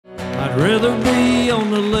I'd rather be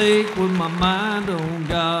on the lake with my mind on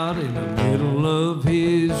God in the middle of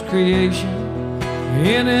His creation,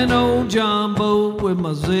 in an old John boat with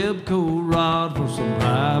my Zebco rod for some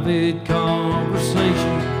private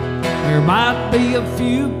conversation. There might be a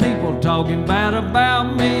few people talking bad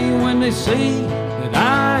about me when they see that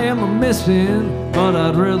I am a misfit, but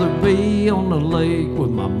I'd rather be on the lake with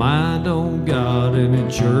my mind on God and in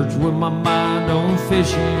church with my mind on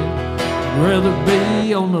fishing. I'd rather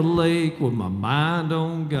be on the lake with my mind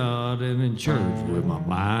on God and in church with my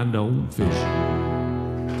mind on fishing.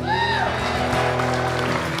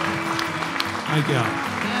 Thank y'all.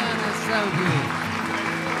 Man, that's so good.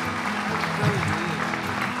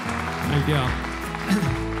 Thank y'all.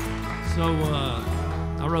 So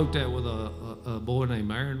I wrote that with a boy named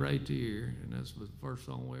Raitiere, and that's the first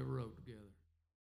song we ever wrote together.